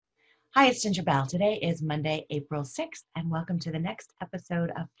Hi, it's Ginger Bell. Today is Monday, April 6th, and welcome to the next episode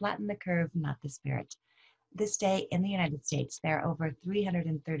of Flatten the Curve, Not the Spirit. This day in the United States, there are over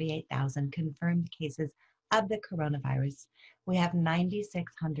 338,000 confirmed cases of the coronavirus. We have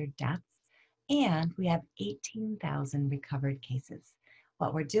 9,600 deaths, and we have 18,000 recovered cases.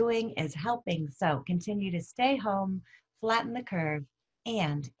 What we're doing is helping, so continue to stay home, flatten the curve,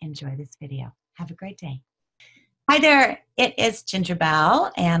 and enjoy this video. Have a great day. Hi there, it is Ginger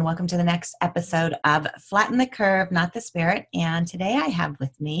Bell, and welcome to the next episode of Flatten the Curve, Not the Spirit. And today I have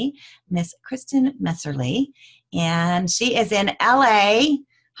with me Miss Kristen Messerly, and she is in LA,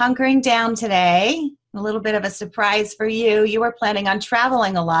 hunkering down today. A little bit of a surprise for you. You were planning on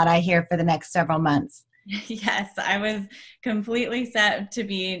traveling a lot, I hear, for the next several months. Yes, I was completely set to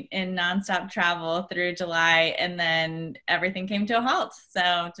be in nonstop travel through July, and then everything came to a halt.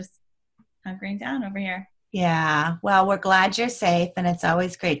 So just hunkering down over here. Yeah, well, we're glad you're safe, and it's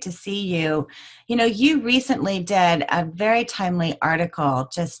always great to see you. You recently did a very timely article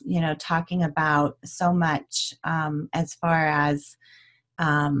just, talking about so much as far as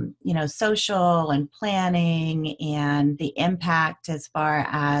social and planning and the impact as far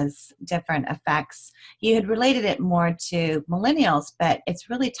as different effects. You had related it more to millennials, but it's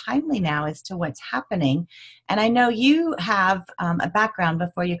really timely now as to what's happening. And I know you have a background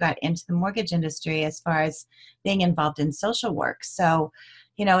before you got into the mortgage industry as far as being involved in social work. So,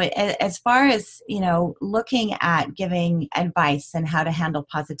 as far as, looking at giving advice and how to handle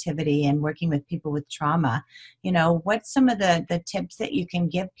positivity and working with people with trauma, what's some of the tips that you can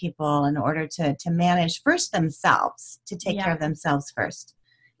give people in order to manage first themselves, to take care Yeah, of themselves first?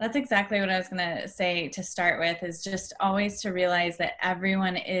 that's exactly what I was going to say to start with, is just always to realize that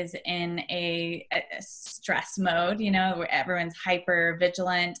everyone is in a stress mode, where everyone's hyper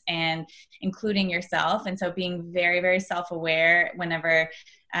vigilant, and including yourself. And so being very, very self-aware whenever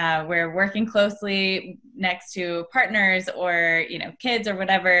we're working closely next to partners or, kids or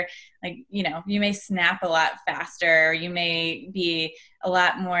whatever, you may snap a lot faster, or you may be a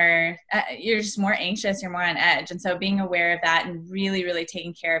lot more, you're just more anxious, you're more on edge. And so being aware of that and really, really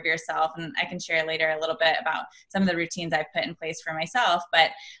taking care of yourself. And I can share later a little bit about some of the routines I've put in place for myself.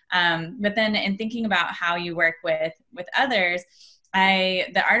 But then in thinking about how you work with others,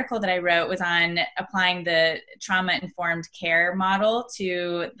 the article that I wrote was on applying the trauma-informed care model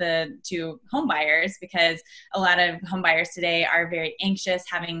to home buyers, because a lot of home buyers today are very anxious,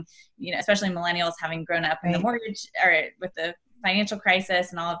 having, especially millennials, having grown up in the mortgage or with the financial crisis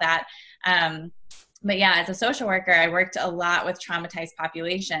and all of that. But yeah, as a social worker, I worked a lot with traumatized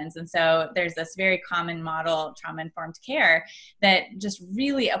populations. And so there's this very common model, trauma-informed care, that just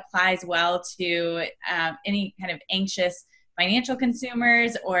really applies well to any kind of anxious financial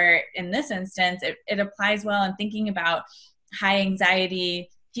consumers, or in this instance, it applies well in thinking about high anxiety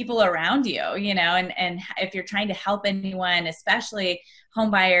people around you, and if you're trying to help anyone, especially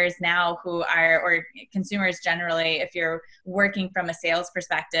home buyers now or consumers generally, if you're working from a sales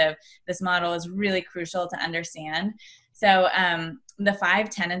perspective, this model is really crucial to understand. So the 5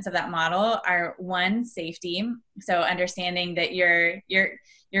 tenets of that model are: 1, safety. So understanding that your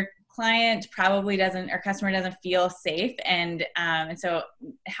client probably doesn't, or customer doesn't feel safe, and so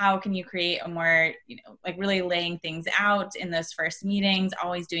how can you create a more, really laying things out in those first meetings,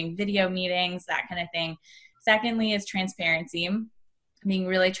 always doing video meetings, that kind of thing. Secondly is transparency, being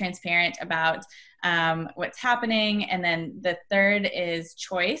really transparent about what's happening. And then the third is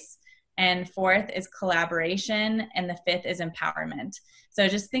choice, and fourth is collaboration, and the fifth is empowerment. So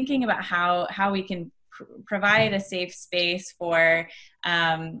just thinking about how we can provide a safe space for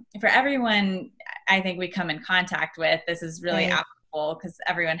everyone I think we come in contact with. This is really applicable because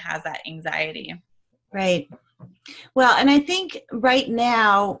everyone has that anxiety. Right. Well, and I think right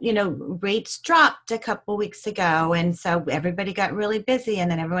now, rates dropped a couple weeks ago, and so everybody got really busy,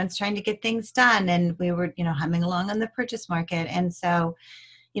 and then everyone's trying to get things done, and we were, humming along on the purchase market. And so,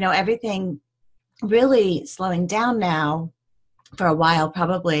 everything really slowing down now for a while,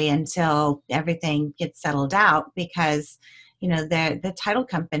 probably until everything gets settled out, because the title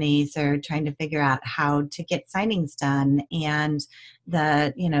companies are trying to figure out how to get signings done, and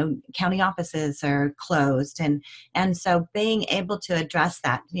the county offices are closed, and so being able to address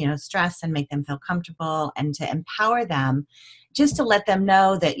that stress and make them feel comfortable and to empower them, just to let them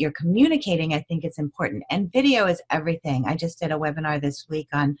know that you're communicating, I think it's important. And video is everything. I just did a webinar this week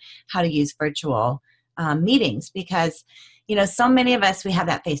on how to use virtual meetings, because so many of us, we have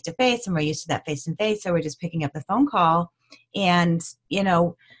that face-to-face, and we're used to that face-to-face, so we're just picking up the phone call. And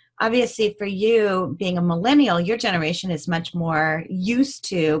obviously for you being a millennial, your generation is much more used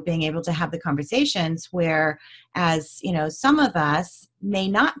to being able to have the conversations, where as some of us may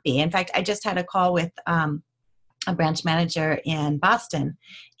not be. In fact, I just had a call with a branch manager in Boston,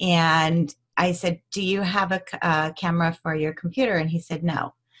 and I said, do you have a camera for your computer? And he said,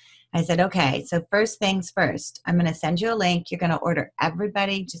 no. I said, okay, so first things first, I'm going to send you a link. You're going to order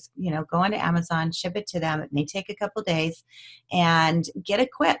everybody, just, go onto Amazon, ship it to them. It may take a couple days, and get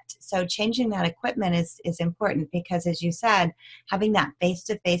equipped. So changing that equipment is important, because as you said, having that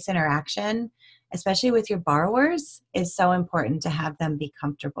face-to-face interaction, especially with your borrowers, is so important to have them be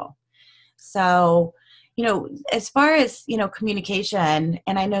comfortable. So, as far as, communication,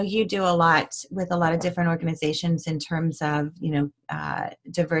 and I know you do a lot with a lot of different organizations in terms of,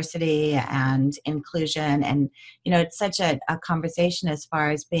 diversity and inclusion. And, it's such a conversation as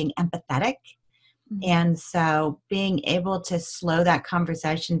far as being empathetic. Mm-hmm. And so being able to slow that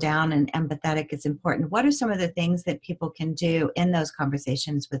conversation down and empathetic is important. What are some of the things that people can do in those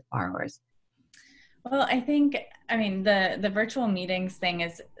conversations with borrowers? Well, I think, the virtual meetings thing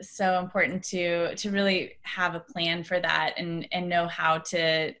is so important to really have a plan for that, and know how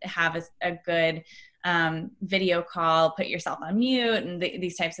to have a good video call, put yourself on mute, and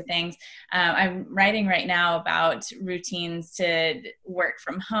these types of things. I'm writing right now about routines to work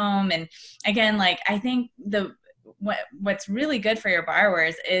from home. And again, I think what's really good for your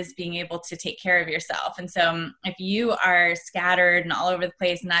borrowers is being able to take care of yourself. And so if you are scattered and all over the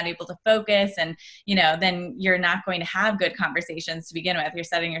place and not able to focus, and then you're not going to have good conversations to begin with. You're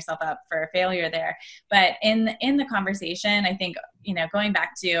setting yourself up for a failure there. But in the conversation, I think, going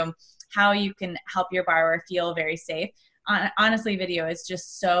back to how you can help your borrower feel very safe, honestly, video is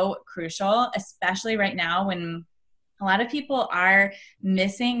just so crucial, especially right now when a lot of people are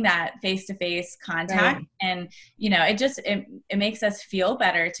missing that face-to-face contact. Right. And, it makes us feel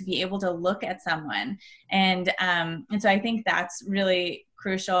better to be able to look at someone. And so I think that's really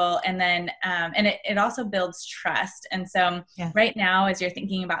crucial. And then, and it also builds trust. And so Right now, as you're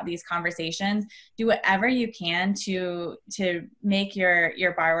thinking about these conversations, do whatever you can to make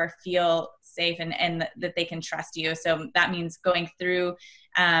your borrower feel safe and that they can trust you. So that means going through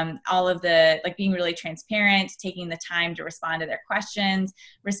all of the, being really transparent, taking the time to respond to their questions,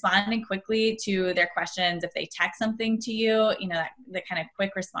 responding quickly to their questions. If they text something to you, that the kind of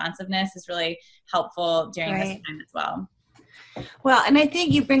quick responsiveness is really helpful during this time as well. Well, and I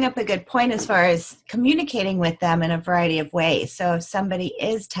think you bring up a good point as far as communicating with them in a variety of ways. So if somebody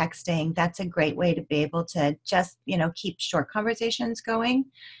is texting, that's a great way to be able to just, keep short conversations going,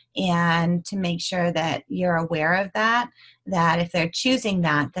 and to make sure that you're aware of that if they're choosing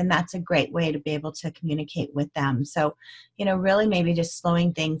that, then that's a great way to be able to communicate with them. So, really maybe just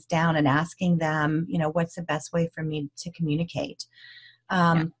slowing things down and asking them, what's the best way for me to communicate?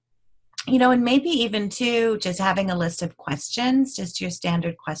 And maybe even too, just having a list of questions, just your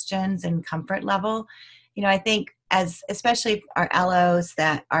standard questions and comfort level. I think especially our LOs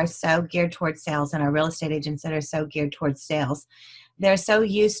that are so geared towards sales, and our real estate agents that are so geared towards sales, they're so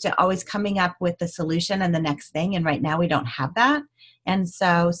used to always coming up with the solution and the next thing. And right now we don't have that. And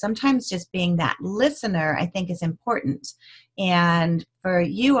so sometimes just being that listener, I think, is important. And for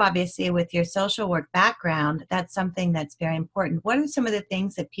you, obviously, with your social work background, that's something that's very important. What are some of the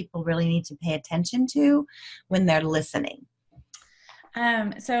things that people really need to pay attention to when they're listening?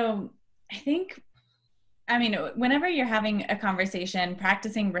 So I think, whenever you're having a conversation,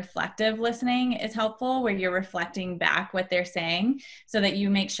 practicing reflective listening is helpful, where you're reflecting back what they're saying, so that you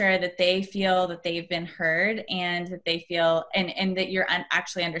make sure that they feel that they've been heard, and that they feel and that you're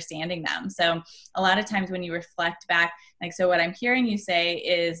actually understanding them. So a lot of times when you reflect back, so what I'm hearing you say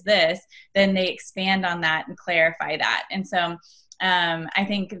is this, then they expand on that and clarify that. And so I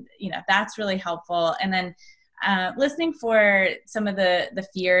think, that's really helpful. And then listening for some of the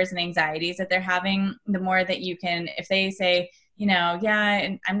fears and anxieties that they're having, the more that you can, if they say,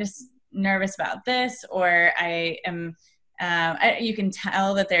 I'm just nervous about this, or I am, you can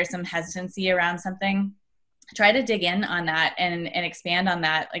tell that there's some hesitancy around something, try to dig in on that and expand on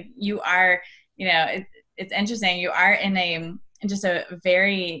that. You are, it's interesting. You are in just a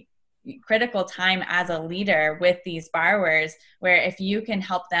very critical time as a leader with these borrowers, where if you can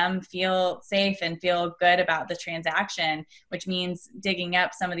help them feel safe and feel good about the transaction, which means digging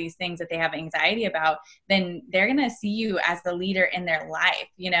up some of these things that they have anxiety about, then they're going to see you as the leader in their life.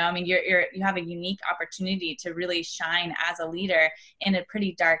 You have a unique opportunity to really shine as a leader in a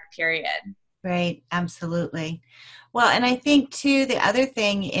pretty dark period. Right. Absolutely. Well, and I think too, the other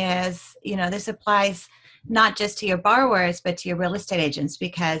thing is, this applies not just to your borrowers, but to your real estate agents,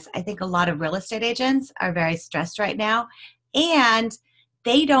 because I think a lot of real estate agents are very stressed right now. And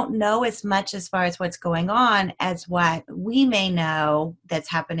they don't know as much as far as what's going on as what we may know that's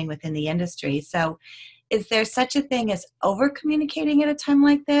happening within the industry. So is there such a thing as over communicating at a time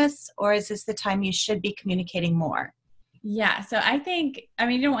like this, or is this the time you should be communicating more? Yeah. So I think, I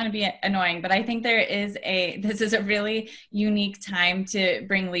mean, you don't want to be annoying, but I think this is a really unique time to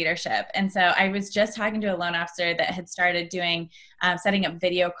bring leadership. And so I was just talking to a loan officer that had started doing, setting up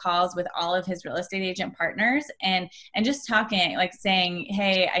video calls with all of his real estate agent partners and just talking, like saying,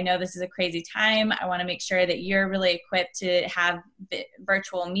 hey, I know this is a crazy time. I want to make sure that you're really equipped to have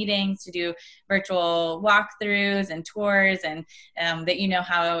virtual meetings, to do virtual walkthroughs and tours, and that you know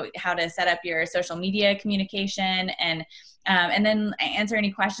how to set up your social media communication, and then answer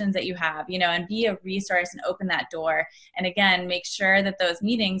any questions that you have, you know, and be a resource and open that door. And again, make sure that those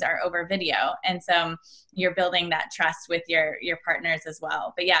meetings are over video. And so you're building that trust with your partners as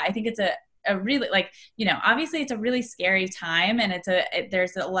well. But yeah, I think it's a really, like, you know, obviously it's a really scary time, and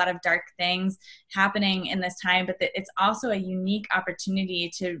there's a lot of dark things happening in this time, but it's also a unique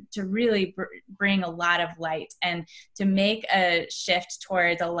opportunity to really bring a lot of light and to make a shift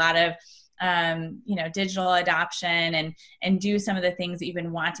towards a lot of you know, digital adoption and do some of the things that you've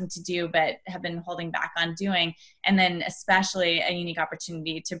been wanting to do but have been holding back on doing. And then especially a unique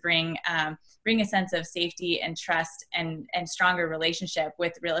opportunity to bring a sense of safety and trust and stronger relationship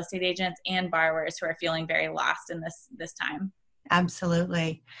with real estate agents and borrowers who are feeling very lost in this time.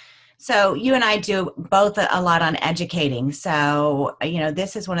 Absolutely. So you and I do both a lot on educating. So, you know,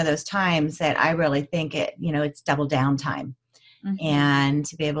 this is one of those times that I really think it's double down time. Mm-hmm. And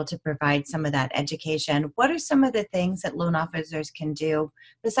to be able to provide some of that education. What are some of the things that loan officers can do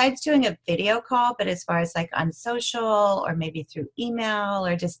besides doing a video call, but as far as like on social or maybe through email,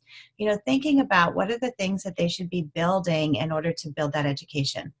 or just, you know, thinking about what are the things that they should be building in order to build that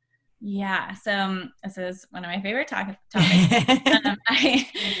education? Yeah, so this is one of my favorite topics. I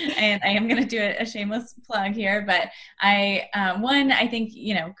am going to do a shameless plug here, but I think,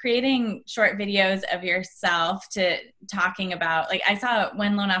 you know, creating short videos of yourself to talking about, like, I saw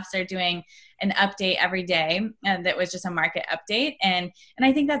one loan officer doing an update every day, that was just a market update, and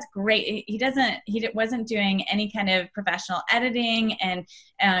I think that's great. He wasn't doing any kind of professional editing, and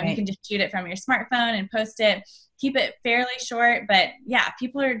Right. You can just shoot it from your smartphone and post it. Keep it fairly short, but yeah,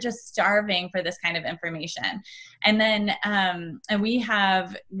 people are just starving for this kind of information. And then, and we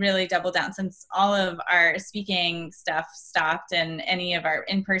have really doubled down since all of our speaking stuff stopped and any of our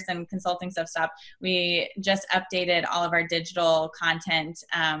in-person consulting stuff stopped. We just updated all of our digital content,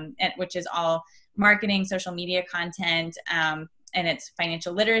 which is all marketing, social media content, and it's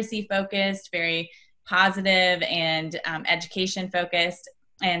financial literacy focused, very positive and education focused,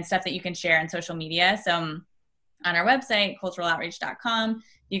 and stuff that you can share on social media. So on our website, culturaloutrage.com,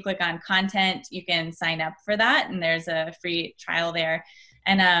 you click on content, you can sign up for that, and there's a free trial there.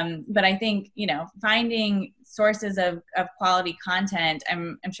 And but I think, you know, finding sources of quality content,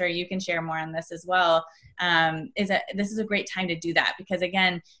 I'm sure you can share more on this as well, this is a great time to do that, because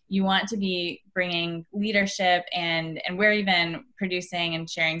again, you want to be bringing leadership, and we're even producing and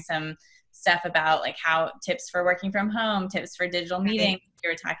sharing some stuff about like how tips for working from home, tips for digital meetings you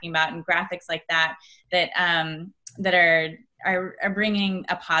were talking about, and graphics like that are bringing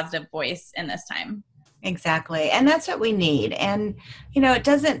a positive voice in this time. Exactly. And that's what we need. And, you know,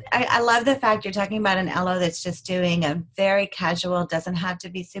 I love the fact you're talking about an LO that's just doing a very casual, doesn't have to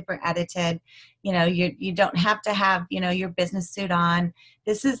be super edited. You know, you don't have to have, you know, your business suit on.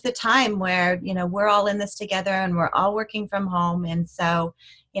 This is the time where, you know, we're all in this together and we're all working from home. And so,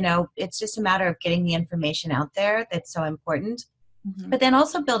 you know, it's just a matter of getting the information out there that's so important. Mm-hmm. But then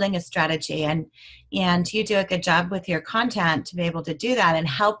also building a strategy, and you do a good job with your content to be able to do that and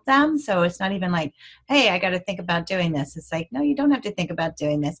help them. So it's not even like, hey, I got to think about doing this. It's like, no, you don't have to think about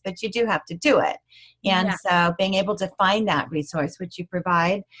doing this, but you do have to do it. And so being able to find that resource, which you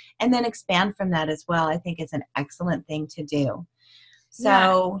provide, and then expand from that as well, I think is an excellent thing to do.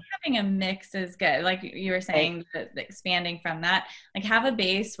 So having a mix is good. Like you were saying, the expanding from that, like have a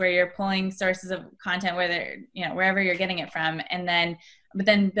base where you're pulling sources of content, whether, you know, wherever you're getting it from, but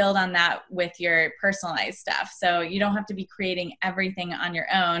then build on that with your personalized stuff. So you don't have to be creating everything on your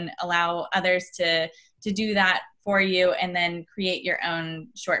own. Allow others to do that for you, and then create your own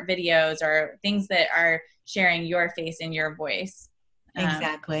short videos or things that are sharing your face and your voice.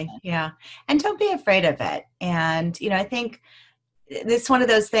 Exactly. Yeah. And don't be afraid of it. And, you know, I think it's one of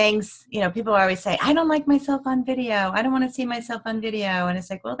those things, you know, people always say, I don't like myself on video. I don't want to see myself on video. And it's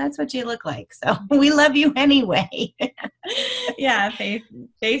like, well, that's what you look like. So we love you anyway. Yeah.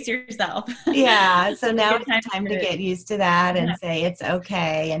 Face yourself. Yeah. So now it's time to get used to that and say it's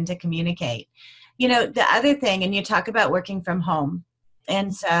okay, and to communicate. You know, the other thing, and you talk about working from home,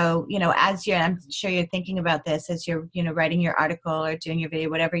 And so, as I'm sure you're thinking about this as you're, writing your article or doing your video,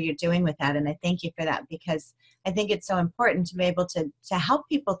 whatever you're doing with that. And I thank you for that, because I think it's so important to be able to help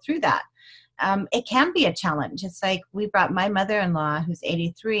people through that. It can be a challenge. It's like we brought my mother-in-law, who's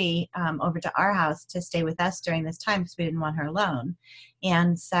 83, over to our house to stay with us during this time because we didn't want her alone.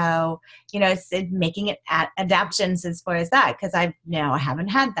 And so, it's making it adaptations as far as that, because I haven't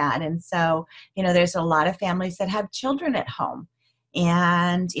had that. And so, there's a lot of families that have children at home,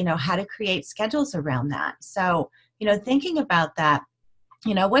 and, how to create schedules around that. So, thinking about that,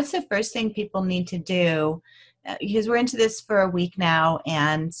 what's the first thing people need to do? Because we're into this for a week now,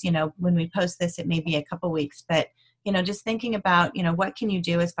 and when we post this it may be a couple weeks, but just thinking about what can you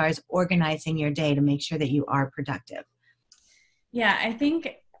do as far as organizing your day to make sure that you are productive. Yeah, I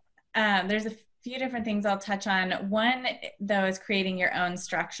think there's a few different things I'll touch on. One, though, is creating your own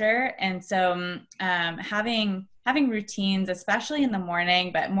structure. And so having routines, especially in the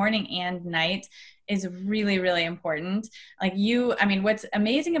morning, but morning and night, is really, really important. Like what's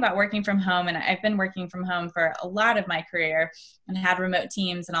amazing about working from home, and I've been working from home for a lot of my career and had remote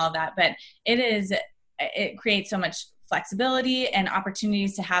teams and all of that, but it creates so much flexibility and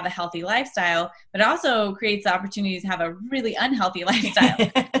opportunities to have a healthy lifestyle, but it also creates the opportunities to have a really unhealthy lifestyle.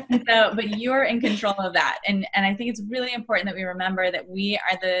 But you're in control of that. And I think it's really important that we remember that we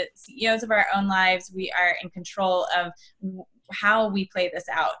are the CEOs of our own lives. We are in control of how we play this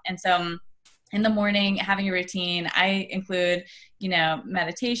out. And so in the morning, having a routine, I include,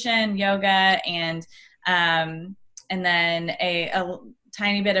 meditation, yoga, and then a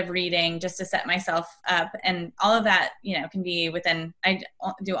tiny bit of reading just to set myself up. And all of that, can be I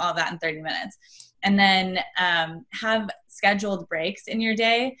do all of that in 30 minutes. And then have scheduled breaks in your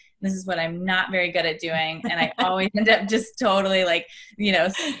day. This is what I'm not very good at doing. And I always end up just totally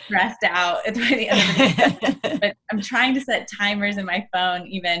stressed out at the end of the day. But I'm trying to set timers in my phone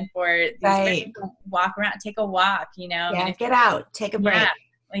even for these breaks to walk around, take a walk, Yeah, get out, take a break.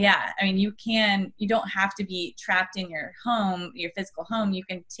 Yeah. I mean, you don't have to be trapped in your home, your physical home. You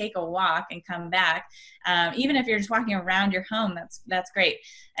can take a walk and come back. Even if you're just walking around your home, that's great.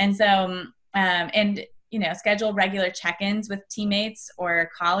 And so, schedule regular check-ins with teammates or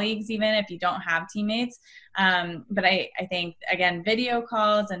colleagues, even if you don't have teammates. But I think, again, video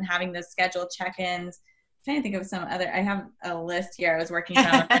calls and having those scheduled check-ins. I'm trying to think of some other, I have a list here. I was working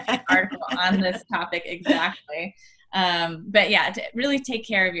on an article on this topic exactly. But yeah, to really take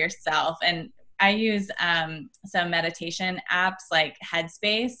care of yourself. And I use some meditation apps like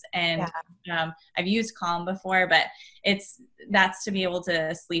Headspace, and I've used Calm before, but that's to be able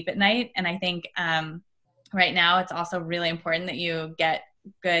to sleep at night. And I think right now it's also really important that you get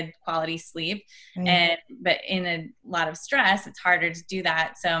good quality sleep. But in a lot of stress, it's harder to do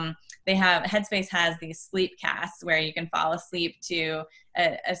that. So Headspace has these sleep casts where you can fall asleep to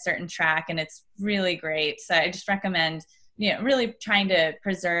a certain track, and it's really great. So I just recommend, really trying to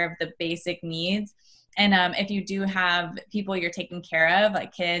preserve the basic needs. And if you do have people you're taking care of,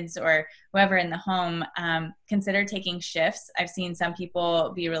 like kids or whoever in the home, consider taking shifts. I've seen some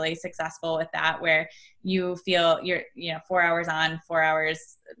people be really successful with that, where you feel you're, 4 hours on, 4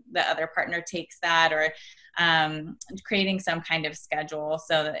 hours, the other partner takes that, or creating some kind of schedule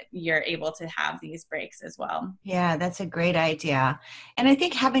so that you're able to have these breaks as well. Yeah, that's a great idea. And I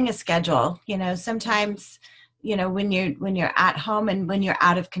think having a schedule, sometimes, when you're at home and when you're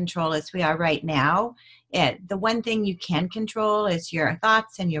out of control, as we are right now, the one thing you can control is your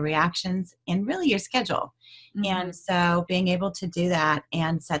thoughts and your reactions and really your schedule. Mm-hmm. And so being able to do that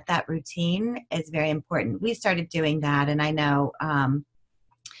and set that routine is very important. We started doing that, and I know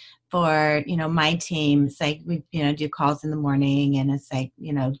for my team, it's like we do calls in the morning, and it's like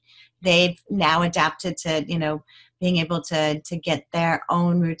they've now adapted to being able to get their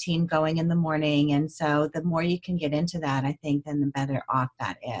own routine going in the morning. And so the more you can get into that, I think, then the better off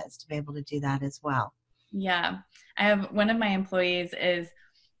that is to be able to do that as well. Yeah. I have one of my employees is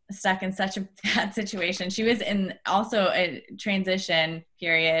stuck in such a bad situation. She was in also a transition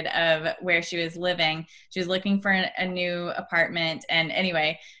period of where she was living. She was looking for a new apartment. And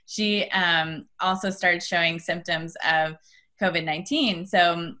anyway, she also started showing symptoms of COVID-19.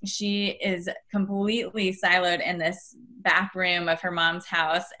 So she is completely siloed in this back room of her mom's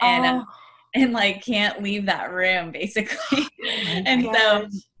house, and can't leave that room basically. And so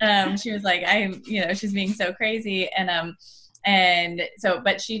she was like, she's being so crazy. And so,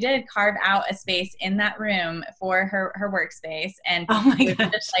 but she did carve out a space in that room for her workspace, and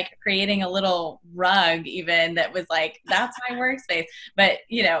just like creating a little rug even that was like, that's my workspace. But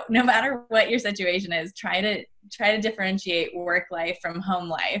no matter what your situation is, try to try to differentiate work life from home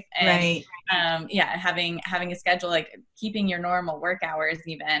life, and Right. yeah, having a schedule, like keeping your normal work hours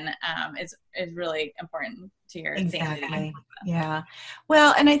even, is really important to your sanity. Exactly. Yeah.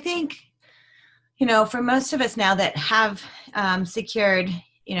 Well, and I think, for most of us now that have secured,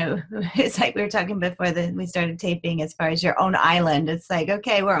 it's like we were talking before that we started taping as far as your own island. It's like,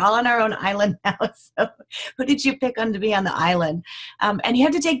 okay, we're all on our own island now. So who did you pick on to be on the island? And you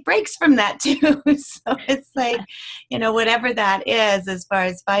have to take breaks from that too. So it's like, whatever that is, as far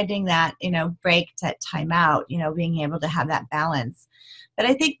as finding that, break, to time out, being able to have that balance. But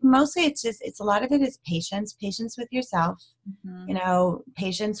I think mostly it's a lot of it is patience with yourself,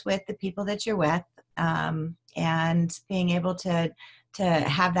 patience with the people that you're with, and being able to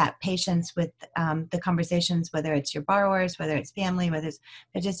have that patience with the conversations, whether it's your borrowers, whether it's family, but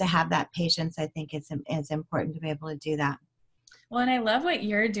just to have that patience. I think it's important to be able to do that. Well, and I love what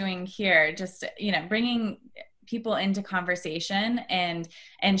you're doing here, just, bringing people into conversation and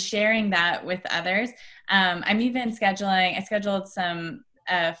sharing that with others. I'm even I scheduled some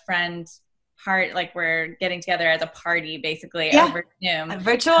friend part, like we're getting together as a party basically Yeah. over Zoom. A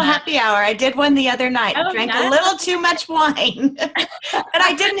virtual happy hour. I did one the other night. Oh, Drank yeah? a little too much wine, but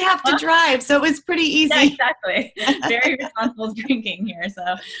I didn't have to drive, so it was pretty easy. Yeah, exactly. Very responsible drinking here. So,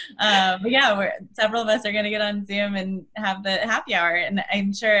 but yeah, several of us are going to get on Zoom and have the happy hour, and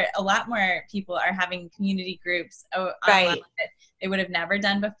I'm sure a lot more people are having community groups online that they would have never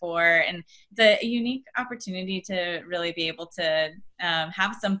done before, and it's a unique opportunity to really be able to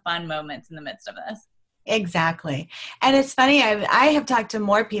have some fun moments in the midst of this. Exactly. And it's funny, I have talked to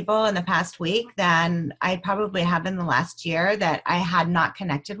more people in the past week than I probably have in the last year that I had not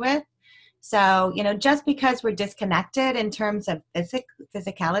connected with. So, just because we're disconnected in terms of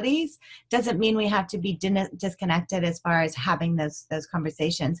physicalities doesn't mean we have to be disconnected as far as having those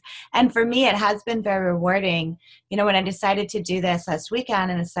conversations. And for me, it has been very rewarding, when I decided to do this last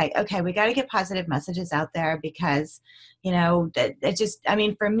weekend, and it's like, okay, we got to get positive messages out there because,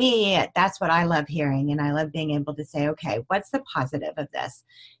 for me, that's what I love hearing. And I love being able to say, okay, what's the positive of this?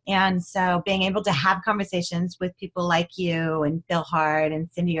 And so being able to have conversations with people like you and Bill Hart and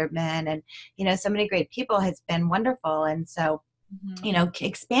Cindy Erdman and, so many great people has been wonderful. And so,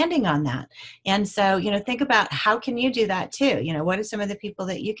 expanding on that. And so, think about how can you do that too? What are some of the people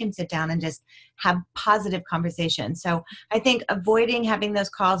that you can sit down and just have positive conversations? So I think avoiding having those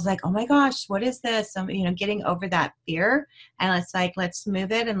calls like, oh my gosh, what is this? Getting over that fear, and it's like, let's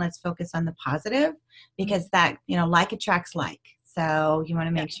move it and let's focus on the positive, because that, like attracts like. So you want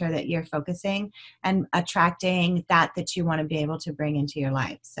to make sure that you're focusing and attracting that you want to be able to bring into your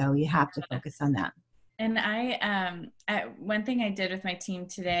life. So you have to focus on that. And one thing I did with my team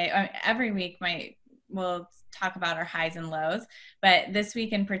today, every week we'll talk about our highs and lows, but this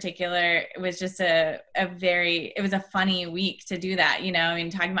week in particular, it was just it was a funny week to do that.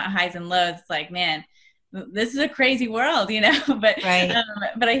 Talking about highs and lows, it's like, man, this is a crazy world, but right.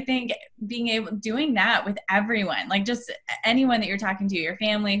 But I think doing that with everyone, like just anyone that you're talking to, your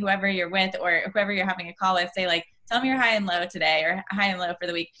family, whoever you're with, or whoever you're having a call with, say like, tell me your high and low today, or high and low for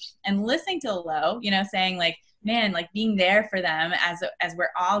the week, and listening to the low, saying like, man, like being there for them as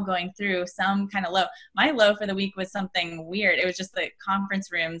we're all going through some kind of low. My low for the week was something weird. It was just the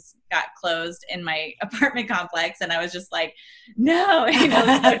conference rooms got closed in my apartment complex, and I was just like, no,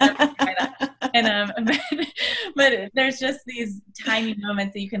 but there's just these tiny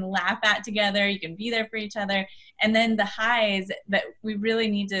moments that you can laugh at together. You can be there for each other, and then the highs that we really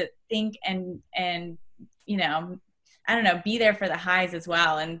need to think and I don't know, be there for the highs as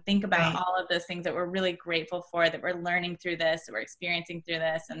well, and think about all of those things that we're really grateful for, that we're learning through this, that we're experiencing through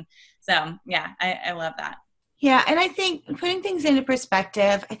this. And so, yeah, I love that. Yeah. And I think putting things into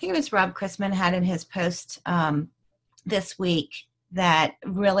perspective, I think it was Rob Chrisman had in his post this week that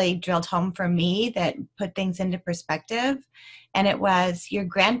really drilled home for me, that put things into perspective. And it was, your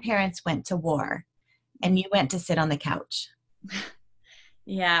grandparents went to war and you went to sit on the couch.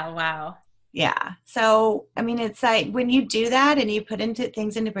 Yeah. Wow. Yeah. So, it's like when you do that and you put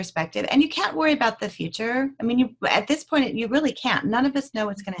things into perspective, and you can't worry about the future. At this point, you really can't. None of us know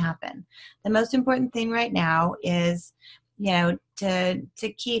what's going to happen. The most important thing right now is, to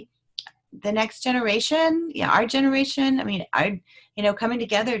keep the next generation, our generation, coming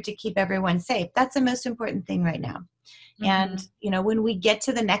together to keep everyone safe. That's the most important thing right now. Mm-hmm. And, when we get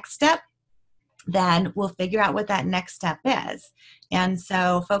to the next step, then we'll figure out what that next step is. And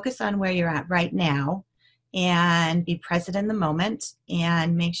so focus on where you're at right now and be present in the moment,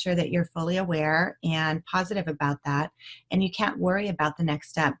 and make sure that you're fully aware and positive about that. And you can't worry about the next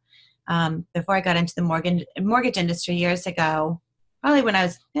step. Before I got into the mortgage industry years ago, probably when I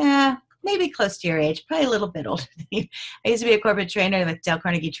was maybe close to your age, probably a little bit older than you. I used to be a corporate trainer with Dale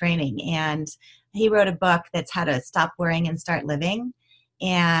Carnegie Training, and he wrote a book that's how to stop worrying and start living.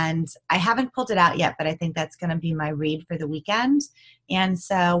 And I haven't pulled it out yet, but I think that's going to be my read for the weekend. And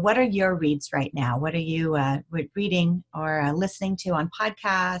so what are your reads right now? What are you reading or listening to on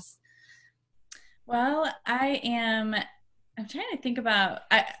podcasts? Well, I'm trying to think about,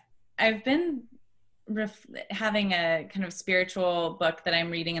 I've been having a kind of spiritual book that I'm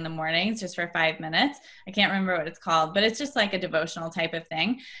reading in the mornings just for 5 minutes. I can't remember what it's called, but it's just like a devotional type of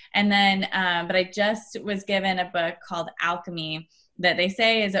thing. And then, but I just was given a book called Alchemy that they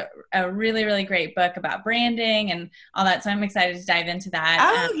say is a really, really great book about branding and all that. So I'm excited to dive into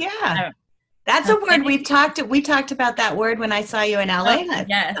that. Oh, yeah. That's a word we talked about that word when I saw you in LA. Oh,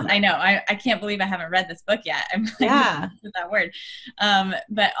 yes, I know. I can't believe I haven't read this book yet. I'm like, yeah, with that word.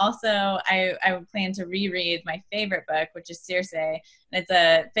 But also I plan to reread my favorite book, which is Circe. And it's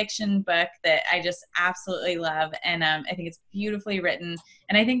a fiction book that I just absolutely love. And I think it's beautifully written.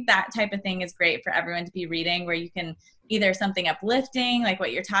 And I think that type of thing is great for everyone to be reading, where you can either something uplifting, like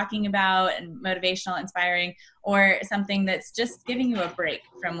what you're talking about, and motivational, inspiring, or something that's just giving you a break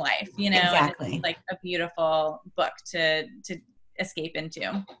from life, you know. Exactly. And it's like a beautiful book to escape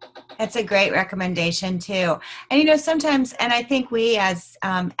into. That's a great recommendation too. And you know, sometimes, and I think we as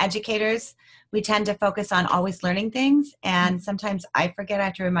educators, we tend to focus on always learning things, and sometimes I forget. I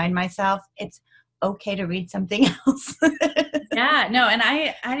have to remind myself it's okay to read something else. Yeah, no, and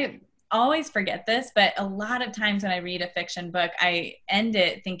I always forget this, but a lot of times when I read a fiction book, I end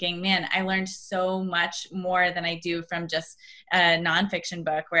it thinking, man, I learned so much more than I do from just a nonfiction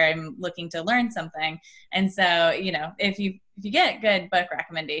book where I'm looking to learn something. And so, you know, if you get good book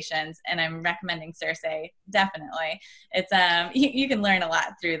recommendations, and I'm recommending Circe, definitely, it's you can learn a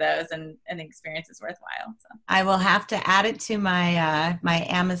lot through those, and the experience is worthwhile. So I will have to add it to my my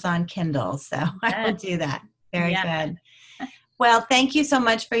Amazon Kindle, so I will do that. Very good. Well, thank you so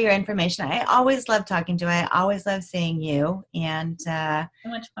much for your information. I always love talking to you. I always love seeing you. And so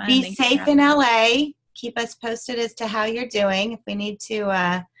much fun. Be safe in LA. Keep us posted as to how you're doing. If we need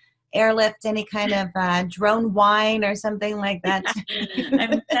to airlift any kind of drone wine or something like that. Yeah.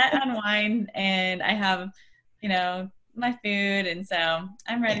 I'm set on wine, and I have, you know, my food, and so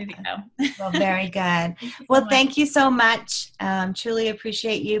I'm ready to go. Well, very good. Well, thank you so much. Truly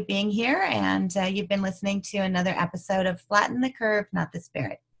appreciate you being here, and you've been listening to another episode of Flatten the Curve, Not the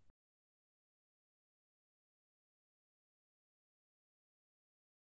Spirit.